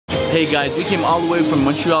Hey guys, we came all the way from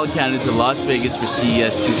Montreal, Canada to Las Vegas for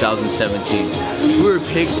CES 2017. We were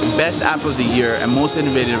picked Best App of the Year and Most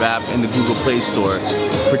Innovative App in the Google Play Store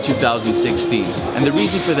for 2016. And the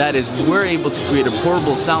reason for that is we're able to create a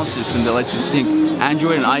portable sound system that lets you sync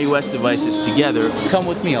Android and iOS devices together. Come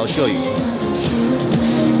with me, I'll show you.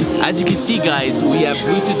 As you can see guys, we have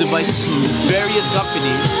Bluetooth devices from various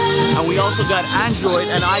companies, and we also got Android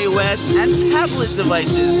and iOS and tablet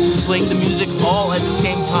devices playing the music all at the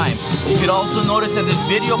same time. You could also notice that there's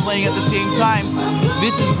video playing at the same time.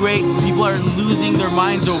 This is great. People are losing their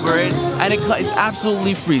minds over it, and it's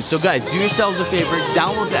absolutely free. So guys, do yourselves a favor,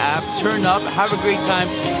 download the app, turn up, have a great time,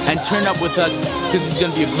 and turn up with us because it's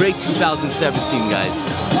going to be a great 2017,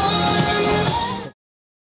 guys.